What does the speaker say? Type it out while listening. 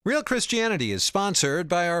Real Christianity is sponsored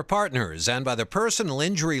by our partners and by the personal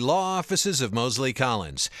injury law offices of Mosley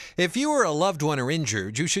Collins. If you or a loved one are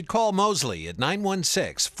injured, you should call Mosley at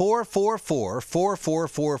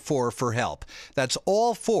 916-444-4444 for help. That's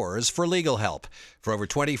all fours for legal help. For over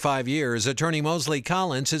 25 years, Attorney Mosley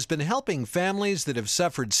Collins has been helping families that have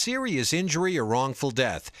suffered serious injury or wrongful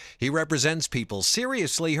death. He represents people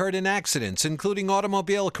seriously hurt in accidents, including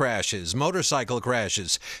automobile crashes, motorcycle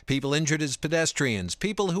crashes, people injured as pedestrians,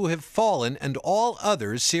 people who have fallen, and all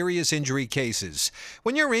other serious injury cases.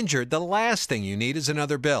 When you're injured, the last thing you need is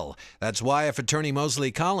another bill. That's why if Attorney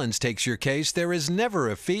Mosley Collins takes your case, there is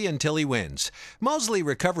never a fee until he wins. Mosley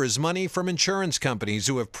recovers money from insurance companies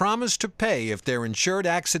who have promised to pay if their insured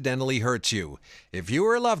accidentally hurts you. If you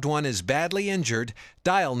or a loved one is badly injured,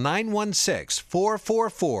 dial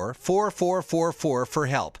 916-444-4444 for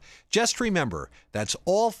help. Just remember, that's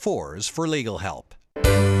all fours for legal help.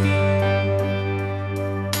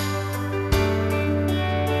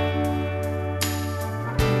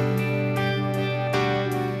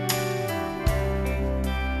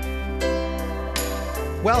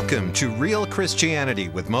 Welcome to Real Christianity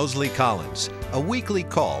with Mosley Collins, a weekly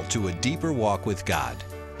call to a deeper walk with God.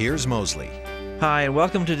 Here's Mosley. Hi, and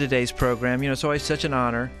welcome to today's program. It's always such an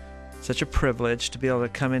honor, such a privilege to be able to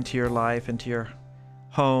come into your life, into your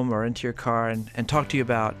home, or into your car and talk to you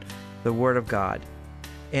about the Word of God.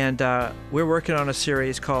 And we're working on a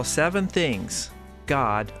series called 7 Things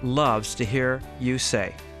God Loves to Hear You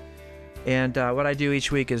Say. And what I do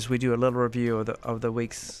each week is we do a little review of the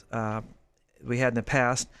weeks we had in the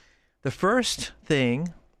past. The first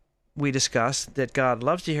thing we discussed that God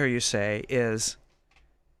loves to hear you say is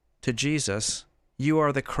to Jesus, "You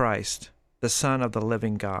are the Christ, the Son of the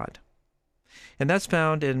living God." And that's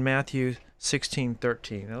found in Matthew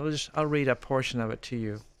 16:13. I'll read a portion of it to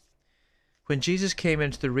you. When Jesus came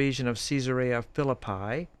into the region of Caesarea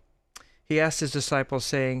Philippi, he asked his disciples,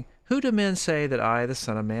 saying, "Who do men say that I, the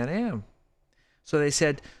Son of Man, am?" So they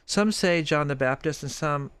said, "Some say John the Baptist, and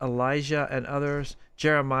some Elijah, and others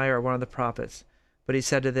Jeremiah or one of the prophets." But he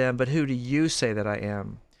said to them, "But who do you say that I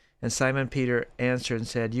am?" And Simon Peter answered and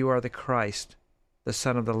said, "You are the Christ, the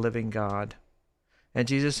Son of the living God." And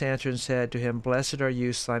Jesus answered and said to him, "Blessed are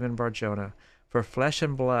you, Simon Bar-Jonah, for flesh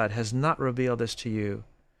and blood has not revealed this to you,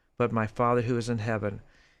 but my Father who is in heaven.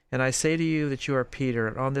 And I say to you that you are Peter,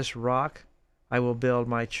 and on this rock I will build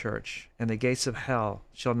my church, and the gates of hell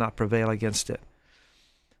shall not prevail against it."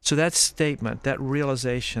 So that statement, that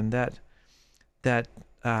realization, that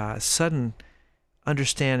sudden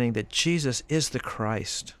understanding that Jesus is the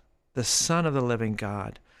Christ, the Son of the living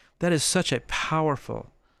God, that is such a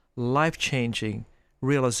powerful, life-changing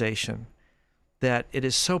realization that it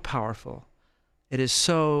is so powerful. It is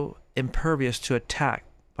so impervious to attack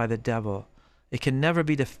by the devil. It can never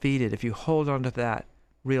be defeated if you hold on to that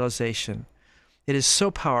realization. It is so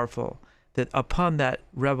powerful that upon that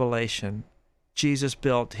revelation, Jesus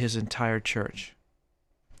built his entire church,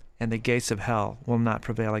 and the gates of hell will not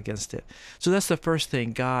prevail against it. So that's the first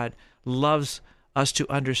thing God loves us to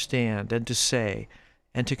understand and to say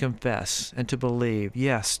and to confess and to believe.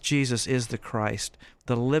 Yes, Jesus is the Christ,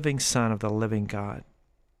 the living Son of the living God.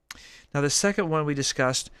 Now the second one we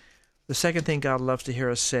discussed, the second thing God loves to hear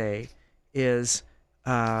us say is,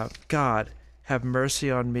 "God, have mercy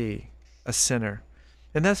on me, a sinner."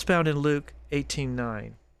 And that's found in Luke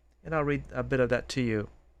 18:9. And I'll read a bit of that to you.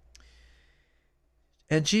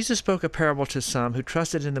 "And Jesus spoke a parable to some who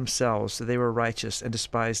trusted in themselves that they were righteous and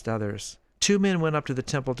despised others. 2 men went up to the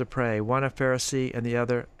temple to pray, one a Pharisee and the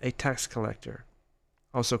other a tax collector,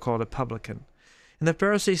 also called a publican. And the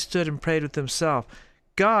Pharisee stood and prayed with himself,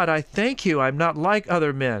 'God, I thank you I'm not like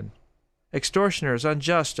other men, extortioners,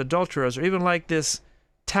 unjust, adulterers, or even like this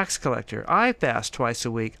tax collector. I fast twice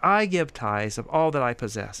a week. I give tithes of all that I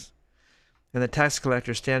possess.' And the tax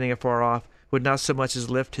collector, standing afar off, would not so much as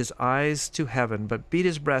lift his eyes to heaven, but beat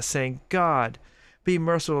his breast, saying, 'God, be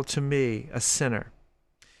merciful to me, a sinner.'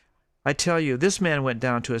 I tell you, this man went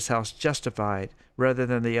down to his house justified rather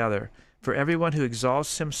than the other. For everyone who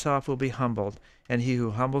exalts himself will be humbled, and he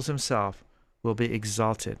who humbles himself will be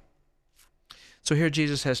exalted." So here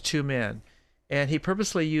Jesus has 2 men, and he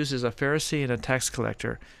purposely uses a Pharisee and a tax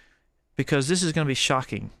collector because this is going to be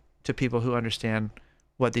shocking to people who understand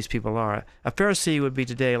what these people are. A Pharisee would be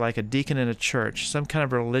today like a deacon in a church, some kind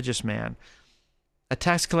of religious man. A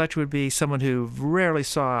tax collector would be someone who rarely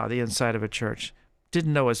saw the inside of a church,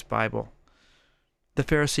 didn't know his Bible. The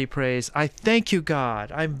Pharisee prays, "I thank you,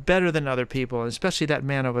 God. I'm better than other people, especially that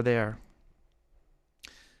man over there."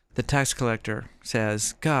 The tax collector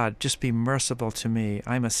says, "God, just be merciful to me.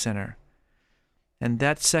 I'm a sinner." And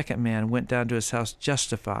that second man went down to his house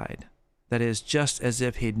justified. That is, just as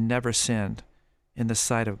if he'd never sinned in the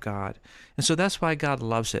sight of God. And so that's why God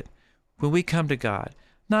loves it. When we come to God,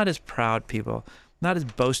 not as proud people, not as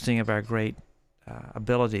boasting of our great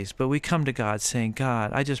abilities, but we come to God saying,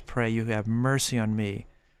 God, I just pray you have mercy on me,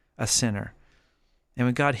 a sinner. And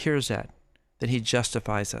when God hears that, then he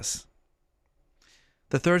justifies us.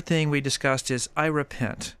 The third thing we discussed is, I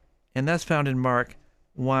repent. And that's found in Mark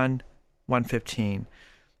 1:15.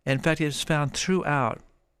 In fact, it's found throughout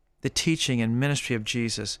the teaching and ministry of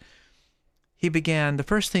Jesus. He began, the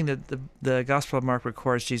first thing that the Gospel of Mark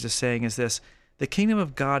records Jesus saying is this: the kingdom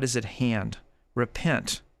of God is at hand.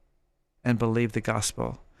 Repent and believe the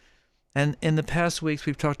gospel. And in the past weeks,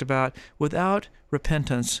 we've talked about without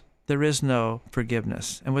repentance, there is no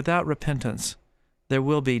forgiveness. And without repentance, there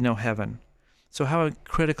will be no heaven. So how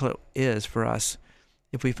critical it is for us,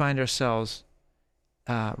 if we find ourselves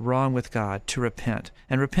wrong with God, to repent.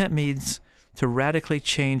 And repent means to radically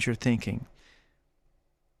change your thinking.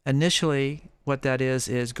 Initially, what that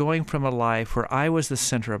is going from a life where I was the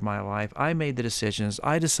center of my life, I made the decisions,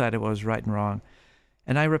 I decided what was right and wrong,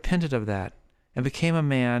 and I repented of that and became a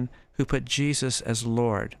man who put Jesus as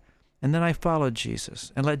Lord. And then I followed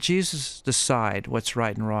Jesus and let Jesus decide what's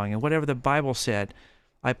right and wrong. And whatever the Bible said,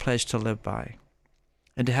 I pledged to live by.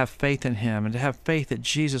 And to have faith in him, and to have faith that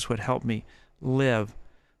Jesus would help me live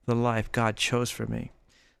the life God chose for me.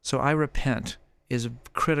 So I repent is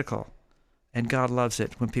critical, and God loves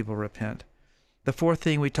it when people repent. The fourth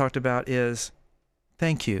thing we talked about is,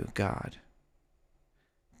 thank you, God.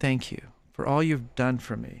 Thank you for all you've done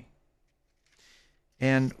for me.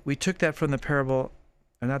 And we took that from the parable,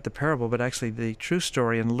 or not the parable, but actually the true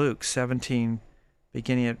story in Luke 17,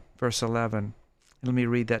 beginning at verse 11. Let me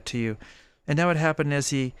read that to you. And now it happened as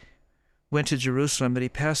he went to Jerusalem that he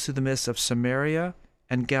passed through the midst of Samaria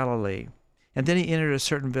and Galilee. And then he entered a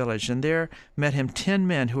certain village, and there met him 10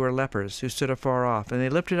 men who were lepers, who stood afar off. And they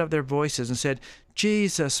lifted up their voices and said,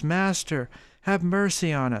 Jesus, Master, have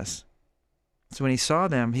mercy on us. So when he saw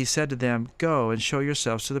them, he said to them, Go and show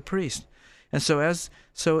yourselves to the priest. And so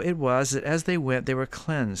it was that as they went, they were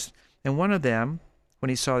cleansed. And one of them, when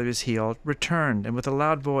he saw that he was healed, returned, and with a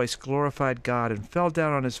loud voice glorified God, and fell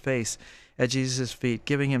down on his face at Jesus' feet,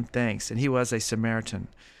 giving him thanks. And he was a Samaritan.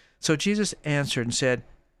 So Jesus answered and said,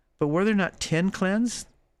 But were there not 10 cleansed?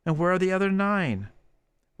 And where are the other 9?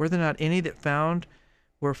 Were there not any that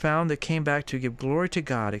were found that came back to give glory to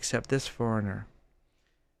God, except this foreigner?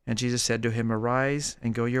 And Jesus said to him, Arise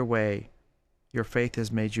and go your way. Your faith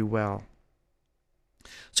has made you well.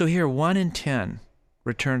 So here, 1 in 10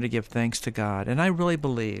 return to give thanks to God. And I really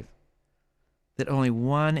believe that only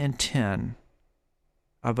 1 in 10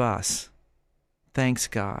 of us thanks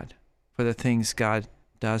God for the things God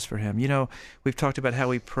does for him. You know, we've talked about how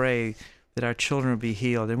we pray that our children will be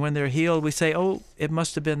healed. And when they're healed, we say, oh, it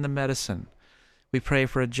must have been the medicine. We pray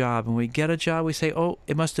for a job. When we get a job, we say, oh,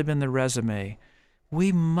 it must have been the resume.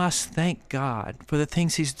 We must thank God for the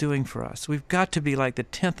things he's doing for us. We've got to be like the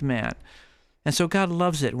 10th man. And so God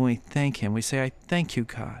loves it when we thank him. We say, I thank you,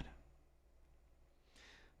 God.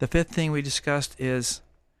 The fifth thing we discussed is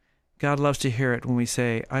God loves to hear it when we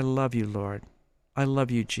say, I love you, Lord. I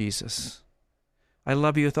love you, Jesus. I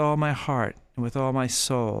love you with all my heart and with all my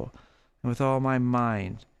soul and with all my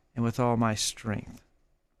mind and with all my strength.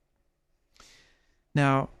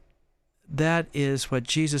 Now, that is what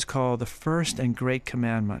Jesus called the first and great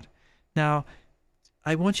commandment. Now,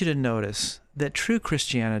 I want you to notice that true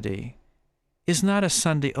Christianity is not a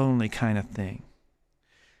Sunday-only kind of thing.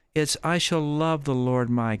 It's, I shall love the Lord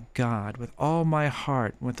my God with all my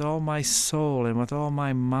heart, with all my soul, and with all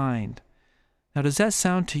my mind. Now, does that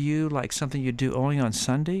sound to you like something you do only on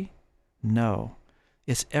Sunday? No.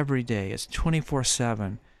 It's every day. It's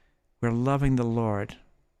 24/7. We're loving the Lord.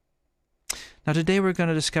 Now, today we're going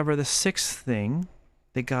to discover the sixth thing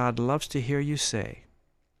that God loves to hear you say.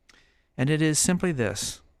 And it is simply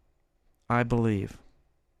this: I believe.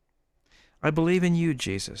 I believe in you,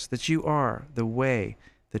 Jesus, that you are the way,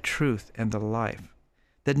 the truth, and the life,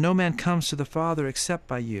 that no man comes to the Father except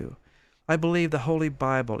by you. I believe the Holy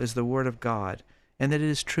Bible is the Word of God, and that it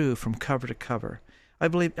is true from cover to cover. I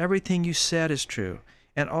believe everything you said is true,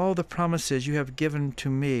 and all the promises you have given to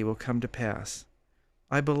me will come to pass.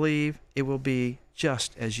 I believe it will be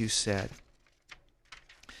just as you said.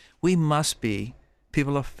 We must be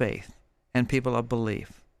people of faith and people of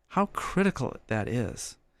belief. How critical that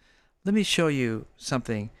is. Let me show you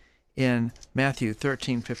something in Matthew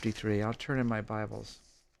 13:53. I'll turn in my Bibles.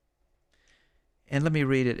 And let me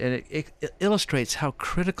read it. And it illustrates how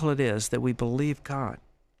critical it is that we believe God.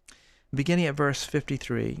 Beginning at verse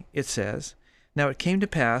 53, it says, Now it came to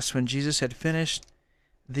pass when Jesus had finished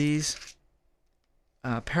these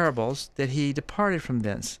parables that he departed from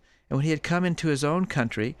thence. And when he had come into his own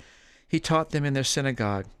country, he taught them in their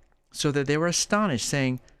synagogue, so that they were astonished,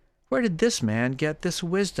 saying, Where did this man get this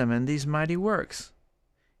wisdom and these mighty works?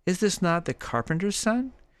 Is this not the carpenter's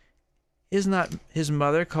son? Is not his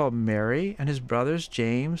mother called Mary, and his brothers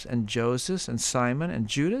James and Joseph and Simon and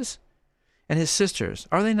Judas? And his sisters,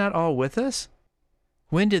 are they not all with us?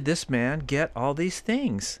 When did this man get all these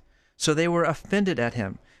things? So they were offended at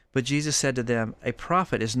him. But Jesus said to them, A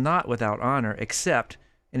prophet is not without honor, except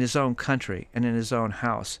in his own country and in his own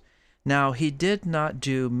house. Now he did not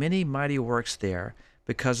do many mighty works there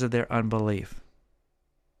because of their unbelief.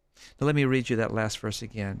 Now let me read you that last verse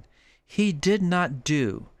again. He did not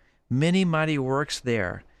do many mighty works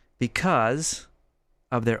there because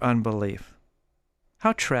of their unbelief.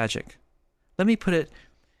 How tragic. Let me put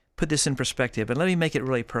this in perspective, and let me make it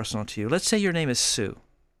really personal to you. Let's say your name is Sue.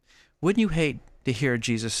 Wouldn't you hate to hear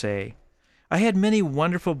Jesus say, I had many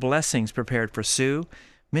wonderful blessings prepared for Sue,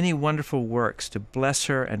 many wonderful works to bless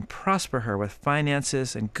her and prosper her with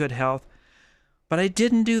finances and good health, but I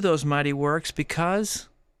didn't do those mighty works because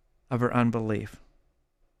of her unbelief.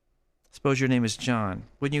 Suppose your name is John.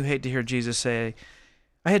 Wouldn't you hate to hear Jesus say,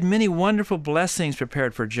 I had many wonderful blessings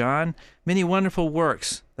prepared for John, many wonderful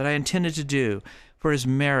works that I intended to do for his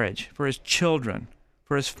marriage, for his children,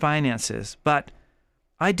 for his finances, but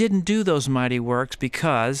I didn't do those mighty works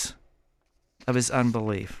because of his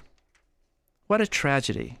unbelief. What a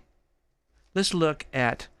tragedy. Let's look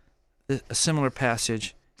at a similar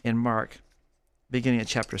passage in Mark, beginning at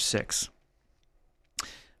chapter 6.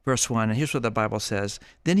 Verse 1, and here's what the Bible says.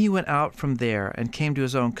 Then he went out from there and came to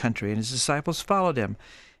his own country, and his disciples followed him.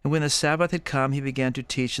 And when the Sabbath had come, he began to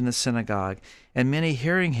teach in the synagogue. And many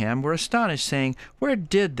hearing him were astonished, saying, Where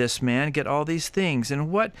did this man get all these things? And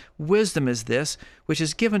what wisdom is this which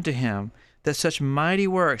is given to him, that such mighty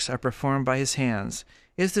works are performed by his hands?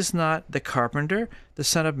 Is this not the carpenter, the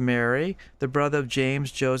son of Mary, the brother of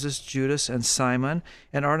James, Joseph, Judas, and Simon?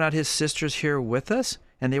 And are not his sisters here with us?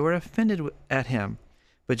 And they were offended at him.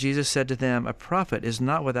 But Jesus said to them, A prophet is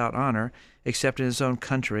not without honor, except in his own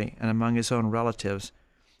country, and among his own relatives,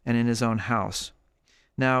 and in his own house.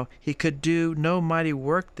 Now he could do no mighty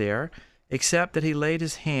work there, except that he laid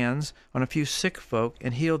his hands on a few sick folk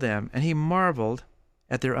and healed them, and he marveled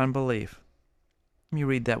at their unbelief. Let me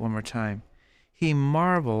read that one more time. He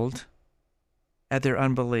marveled at their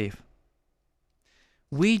unbelief.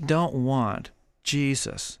 We don't want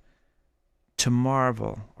Jesus to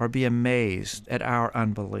marvel or be amazed at our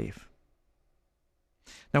unbelief.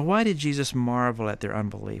 Now, why did Jesus marvel at their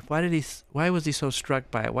unbelief? Why was he so struck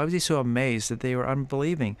by it? Why was he so amazed that they were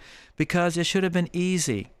unbelieving? Because it should have been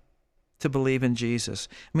easy to believe in Jesus.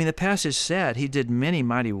 I mean, the passage said he did many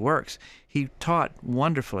mighty works. He taught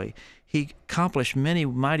wonderfully. He accomplished many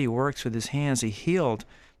mighty works with his hands. He healed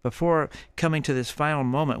before coming to this final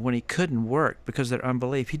moment when he couldn't work because of their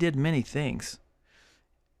unbelief. He did many things.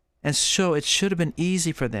 And so it should have been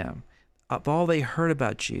easy for them, of all they heard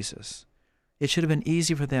about Jesus, it should have been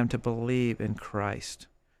easy for them to believe in Christ.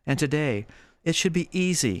 And today, it should be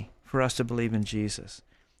easy for us to believe in Jesus.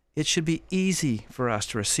 It should be easy for us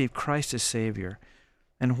to receive Christ as Savior.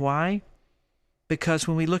 And why? Because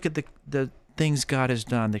when we look at the things God has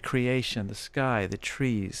done, the creation, the sky, the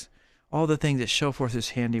trees, all the things that show forth his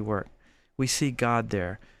handiwork, we see God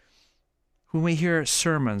there. When we hear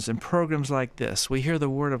sermons and programs like this, we hear the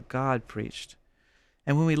Word of God preached.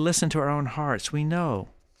 And when we listen to our own hearts, we know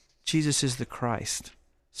Jesus is the Christ.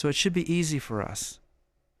 So it should be easy for us.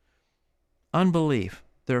 Unbelief,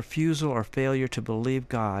 the refusal or failure to believe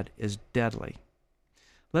God, is deadly.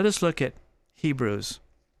 Let us look at Hebrews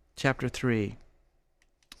chapter 3,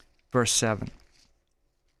 verse 7.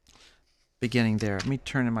 Beginning there. Let me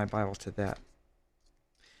turn in my Bible to that.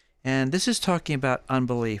 And this is talking about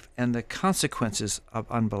unbelief and the consequences of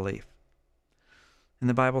unbelief. And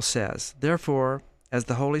the Bible says, Therefore, as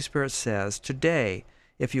the Holy Spirit says, Today,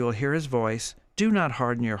 if you will hear his voice, do not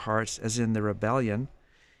harden your hearts as in the rebellion,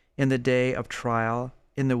 in the day of trial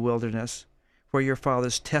in the wilderness, where your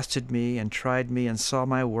fathers tested me and tried me and saw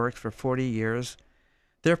my works for 40 years.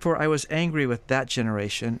 Therefore I was angry with that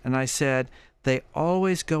generation, and I said, They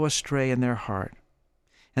always go astray in their heart,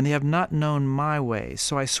 and they have not known my ways.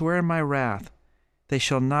 So I swear in my wrath, they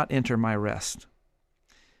shall not enter my rest.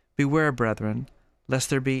 Beware, brethren, lest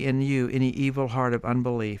there be in you any evil heart of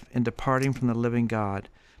unbelief in departing from the living God,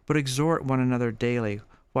 but exhort one another daily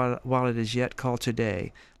while it is yet called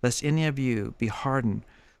today, lest any of you be hardened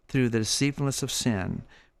through the deceitfulness of sin.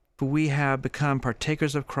 For we have become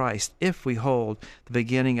partakers of Christ if we hold the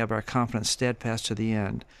beginning of our confidence steadfast to the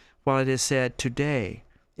end. While it is said, Today,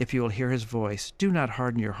 if you will hear his voice, do not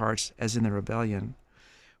harden your hearts as in the rebellion.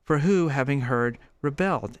 For who, having heard,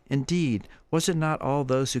 rebelled? Indeed, was it not all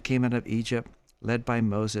those who came out of Egypt, led by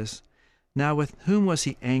Moses? Now with whom was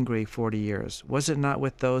he angry 40 years? Was it not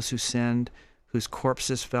with those who sinned, whose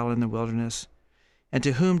corpses fell in the wilderness? And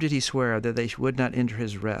to whom did he swear that they would not enter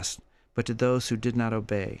his rest, but to those who did not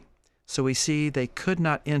obey? So we see they could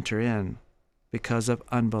not enter in because of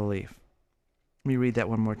unbelief. Let me read that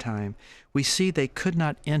one more time. We see they could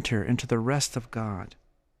not enter into the rest of God,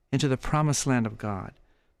 into the promised land of God,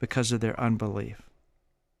 because of their unbelief.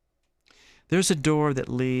 There's a door that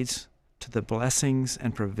leads to the blessings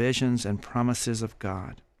and provisions and promises of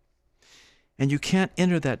God. And you can't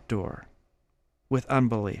enter that door with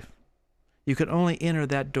unbelief. You can only enter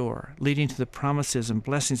that door leading to the promises and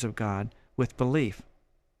blessings of God with belief.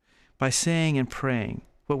 By saying and praying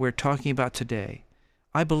what we're talking about today,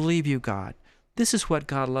 I believe you, God. This is what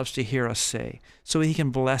God loves to hear us say, so he can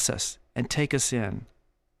bless us and take us in.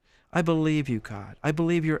 I believe you, God. I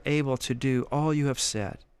believe you're able to do all you have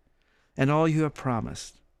said and all you have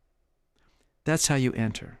promised. That's how you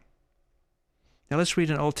enter. Now let's read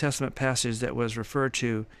an Old Testament passage that was referred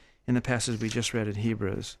to in the passage we just read in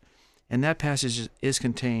Hebrews. And that passage is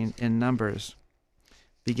contained in Numbers,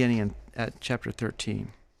 beginning at chapter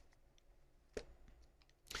 13.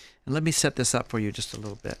 And let me set this up for you just a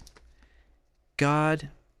little bit. God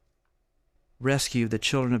rescued the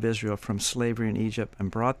children of Israel from slavery in Egypt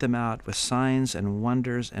and brought them out with signs and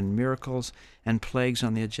wonders and miracles and plagues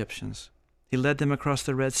on the Egyptians. He led them across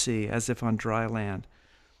the Red Sea as if on dry land,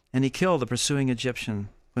 and he killed the pursuing Egyptian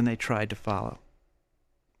when they tried to follow.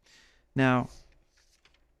 Now,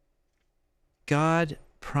 God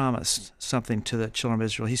promised something to the children of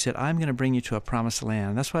Israel. He said, I'm going to bring you to a promised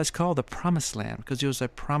land. That's why it's called the promised land, because it was a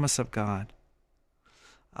promise of God.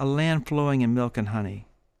 A land flowing in milk and honey.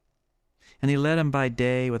 And he led him by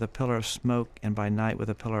day with a pillar of smoke and by night with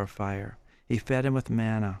a pillar of fire. He fed him with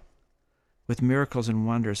manna, with miracles and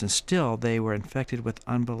wonders, and still they were infected with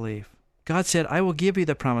unbelief. God said, I will give you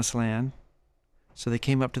the promised land. So they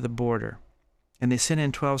came up to the border, and they sent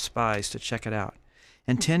in 12 spies to check it out.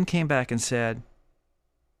 And 10 came back and said,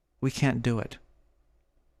 we can't do it.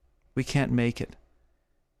 We can't make it.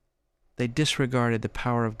 They disregarded the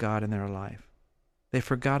power of God in their life. They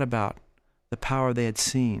forgot about the power they had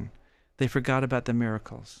seen. They forgot about the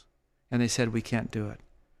miracles. And they said, we can't do it.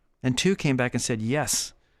 And 2 came back and said,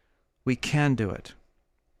 yes, we can do it.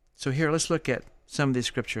 So here, let's look at some of these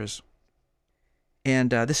scriptures.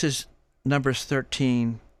 And this is Numbers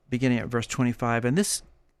 13, beginning at verse 25. And this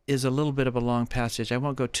is a little bit of a long passage. I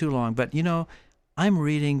won't go too long, but I'm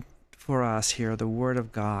reading for us here the Word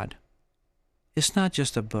of God. It's not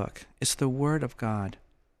just a book. It's the Word of God.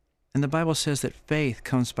 And the Bible says that faith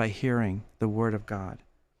comes by hearing the Word of God.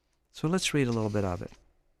 So let's read a little bit of it.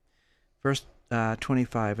 Verse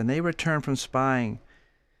 25, and they returned from spying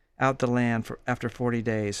out the land after 40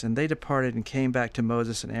 days, and they departed and came back to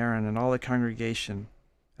Moses and Aaron and all the congregation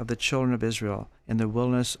of the children of Israel in the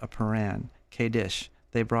wilderness of Paran, Kadesh.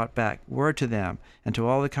 They brought back word to them and to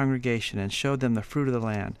all the congregation and showed them the fruit of the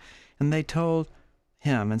land. And they told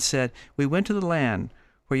him and said, we went to the land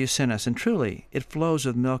where you sent us, and truly it flows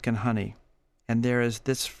with milk and honey, and there is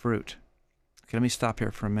this fruit. Okay, let me stop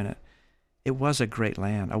here for a minute. It was a great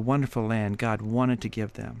land, a wonderful land God wanted to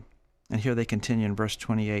give them. And here they continue in verse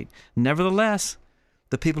 28. Nevertheless,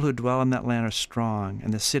 the people who dwell in that land are strong,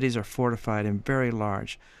 and the cities are fortified and very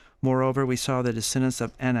large. Moreover, we saw the descendants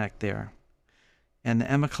of Anak there. And the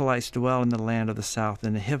Amalekites dwell in the land of the south,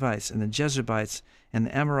 and the Hivites and the Jebusites and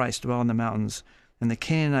the Amorites dwell in the mountains, and the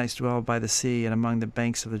Canaanites dwell by the sea and among the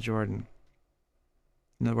banks of the Jordan.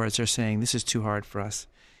 In other words, they're saying, this is too hard for us.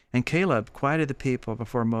 And Caleb quieted the people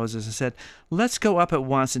before Moses and said, let's go up at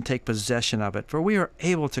once and take possession of it, for we are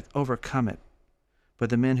able to overcome it. But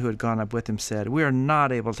the men who had gone up with him said, we are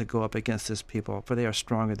not able to go up against this people, for they are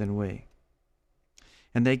stronger than we.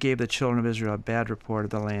 And they gave the children of Israel a bad report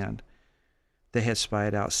of the land they had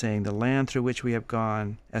spied out, saying, the land through which we have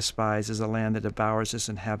gone as spies is a land that devours its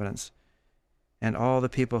inhabitants, and all the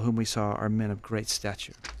people whom we saw are men of great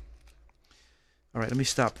stature. All right, let me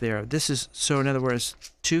stop there. So in other words,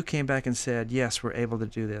 2 came back and said, yes, we're able to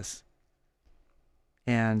do this.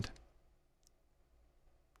 And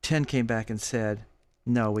 10 came back and said,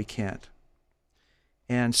 no, we can't.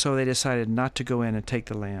 And so they decided not to go in and take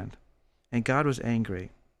the land. And God was angry.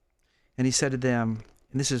 And he said to them,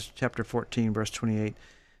 and this is chapter 14, verse 28,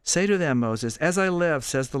 say to them, Moses, as I live,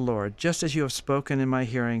 says the Lord, just as you have spoken in my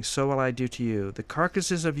hearing, so will I do to you. The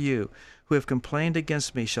carcasses of you who have complained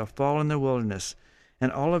against me shall fall in the wilderness,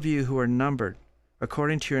 and all of you who are numbered,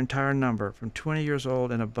 according to your entire number, from 20 years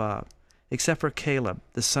old and above, except for Caleb,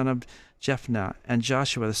 the son of Jephunneh, and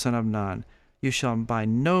Joshua, the son of Nun, you shall by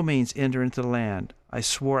no means enter into the land I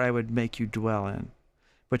swore I would make you dwell in.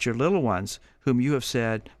 But your little ones, whom you have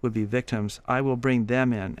said would be victims, I will bring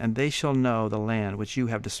them in, and they shall know the land which you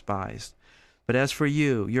have despised. But as for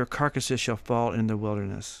you, your carcasses shall fall in the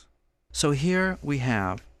wilderness. So here we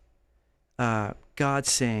have God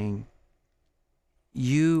saying,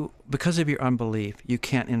 you, because of your unbelief, you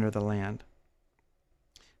can't enter the land.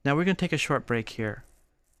 Now we're going to take a short break here,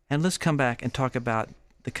 and let's come back and talk about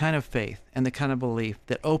the kind of faith and the kind of belief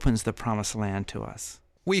that opens the promised land to us.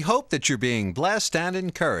 We hope that you're being blessed and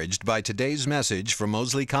encouraged by today's message from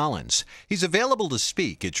Mosley Collins. He's available to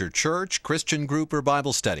speak at your church, Christian group, or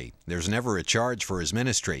Bible study. There's never a charge for his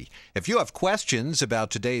ministry. If you have questions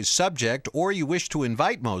about today's subject or you wish to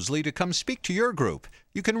invite Mosley to come speak to your group,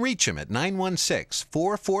 you can reach him at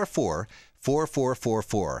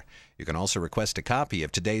 916-444-4444. You can also request a copy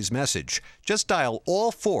of today's message. Just dial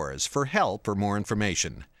all fours for help or more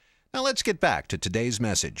information. Now let's get back to today's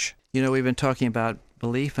message. You know, we've been talking about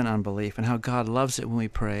belief and unbelief and how God loves it when we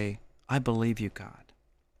pray, I believe you, God.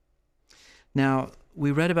 Now, we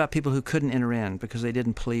read about people who couldn't enter in because they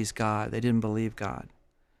didn't please God. They didn't believe God.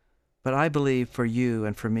 But I believe for you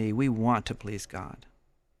and for me, we want to please God.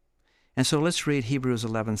 And so let's read Hebrews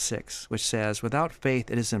 11:6, which says, without faith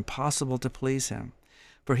it is impossible to please him.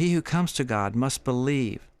 For he who comes to God must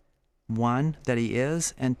believe, 1, that he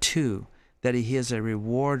is, and 2, that he is a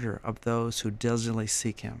rewarder of those who diligently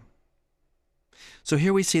seek him. So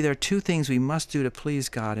here we see there are two things we must do to please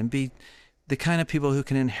God and be the kind of people who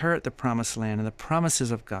can inherit the promised land and the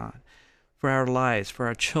promises of God for our lives, for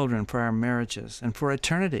our children, for our marriages, and for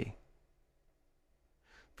eternity.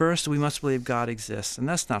 First, we must believe God exists, and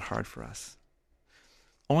that's not hard for us.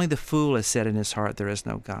 Only the fool has said in his heart, there is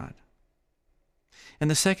no God. And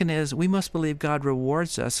the second is, we must believe God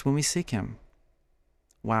rewards us when we seek him.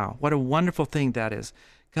 Wow, what a wonderful thing that is.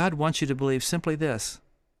 God wants you to believe simply this: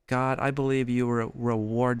 God, I believe you will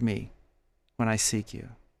reward me when I seek you.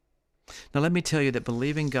 Now let me tell you that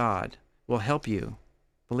believing God will help you.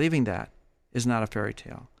 Believing that is not a fairy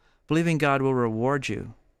tale. Believing God will reward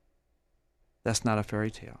you, that's not a fairy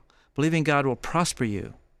tale. Believing God will prosper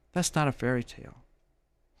you, that's not a fairy tale.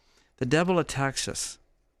 The devil attacks us.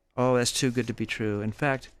 Oh, that's too good to be true. In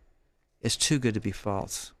fact, it's too good to be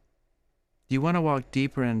false. Do you want to walk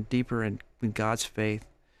deeper and deeper in God's faith?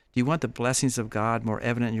 Do you want the blessings of God more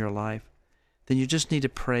evident in your life? Then you just need to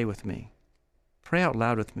pray with me. Pray out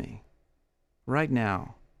loud with me. Right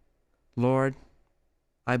now, Lord,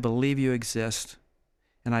 I believe you exist,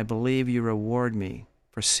 and I believe you reward me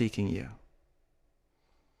for seeking you.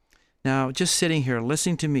 Now, just sitting here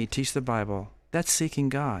listening to me teach the Bible, that's seeking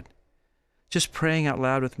God. Just praying out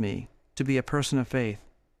loud with me to be a person of faith,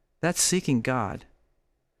 that's seeking God.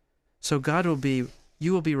 So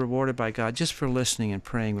you will be rewarded by God just for listening and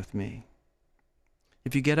praying with me.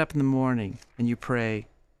 If you get up in the morning and you pray,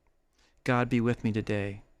 God be with me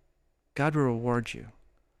today, God will reward you.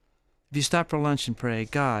 If you stop for lunch and pray,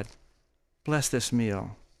 God, bless this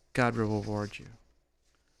meal, God will reward you.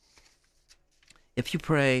 If you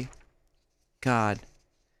pray, God,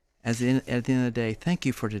 at the end of the day, thank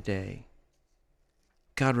you for today,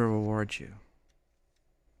 God will reward you.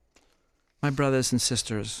 My brothers and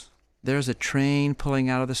sisters, there's a train pulling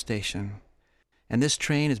out of the station, and this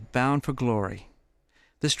train is bound for glory.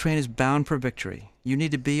 This train is bound for victory. You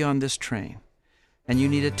need to be on this train, and you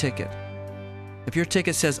need a ticket. If your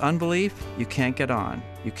ticket says unbelief, you can't get on.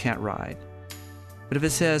 You can't ride. But if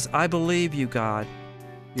it says, I believe you, God,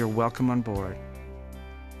 you're welcome on board.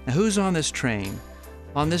 Now, who's on this train?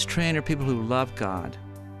 On this train are people who love God,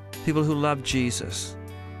 people who love Jesus,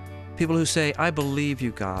 people who say, I believe you,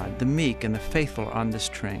 God. The meek and the faithful are on this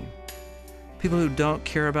train. People who don't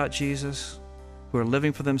care about Jesus, who are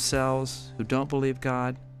living for themselves, who don't believe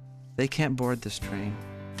God, they can't board this train.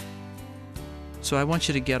 So I want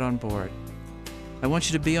you to get on board. I want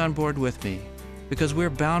you to be on board with me, because we're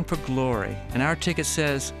bound for glory, and our ticket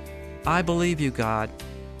says, I believe you, God.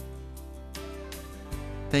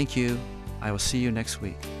 Thank you. I will see you next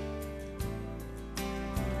week.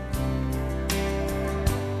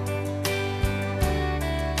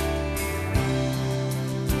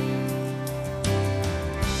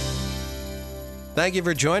 Thank you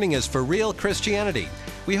for joining us for Real Christianity.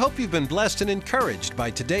 We hope you've been blessed and encouraged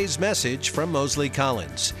by today's message from Mosley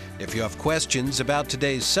Collins. If you have questions about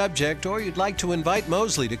today's subject, or you'd like to invite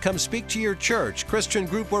Mosley to come speak to your church, Christian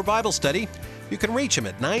group, or Bible study, you can reach him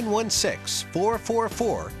at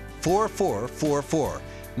 916-444-4444.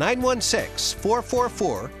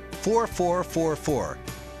 916-444-4444.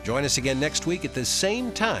 Join us again next week at the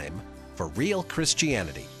same time for Real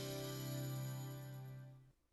Christianity.